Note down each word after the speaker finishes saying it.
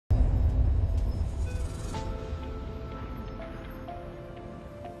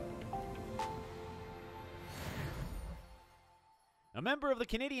A member of the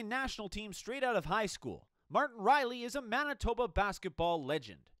Canadian national team straight out of high school, Martin Riley is a Manitoba basketball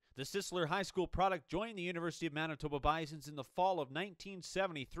legend. The Sisler High School product joined the University of Manitoba Bisons in the fall of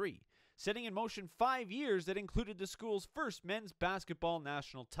 1973, setting in motion 5 years that included the school's first men's basketball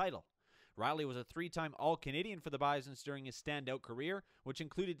national title. Riley was a three-time All-Canadian for the Bisons during his standout career, which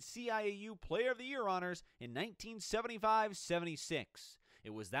included CIAU Player of the Year honors in 1975-76.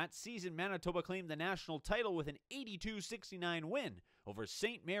 It was that season Manitoba claimed the national title with an 82-69 win over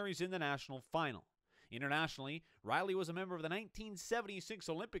St. Mary's in the national final. Internationally, Riley was a member of the 1976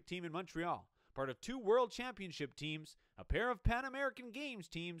 Olympic team in Montreal, part of 2 World Championship teams, a pair of Pan American Games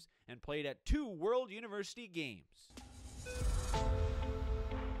teams, and played at 2 World University Games.